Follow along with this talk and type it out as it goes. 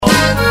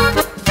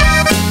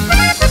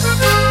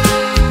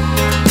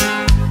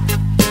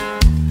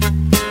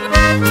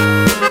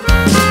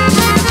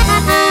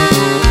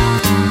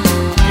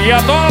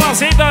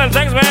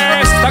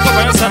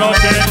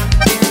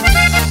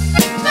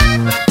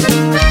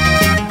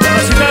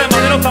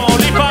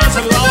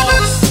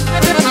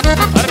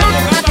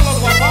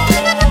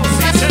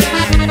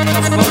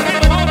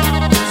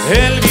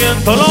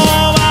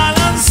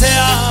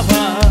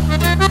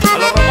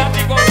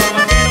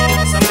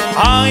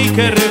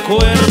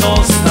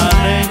ojos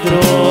tan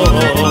negros.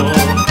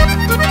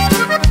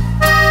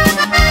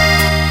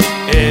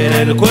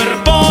 Era el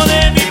cuerpo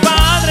de mi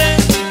padre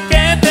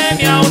que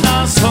tenía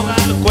una soga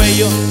al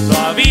cuello, lo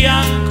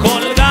habían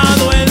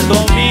colgado el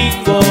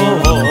domingo.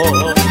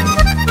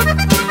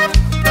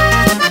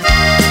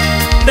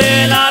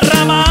 De la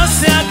rama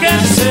hacia aquel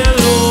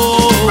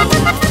cedro,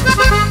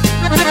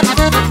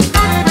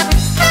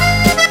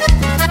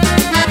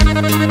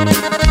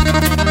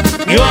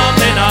 yo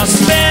apenas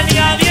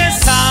tenía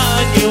 10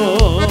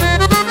 años,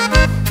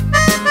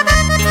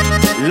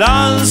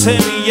 lancé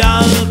mi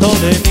llanto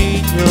de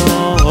niño.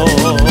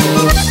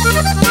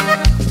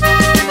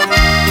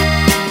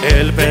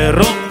 El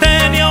perro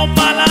tenía un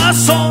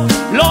balazo,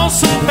 lo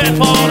supe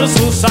por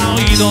sus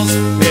oídos,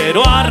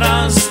 pero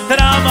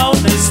arrastraba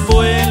una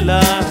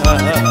espuela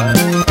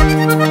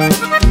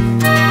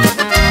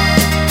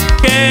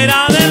que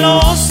era de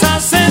los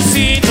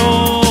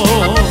asesinos.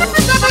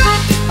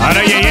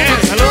 Ahora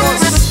saludos.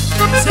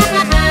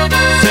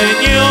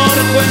 Señor,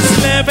 pues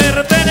le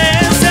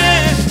pertenece,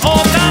 o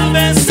tal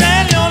vez se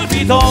le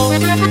olvidó.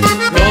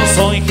 Yo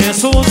soy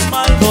Jesús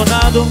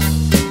Maldonado,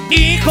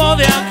 hijo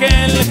de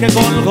aquel que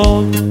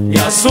colgó,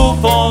 ya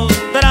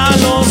supondrá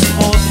los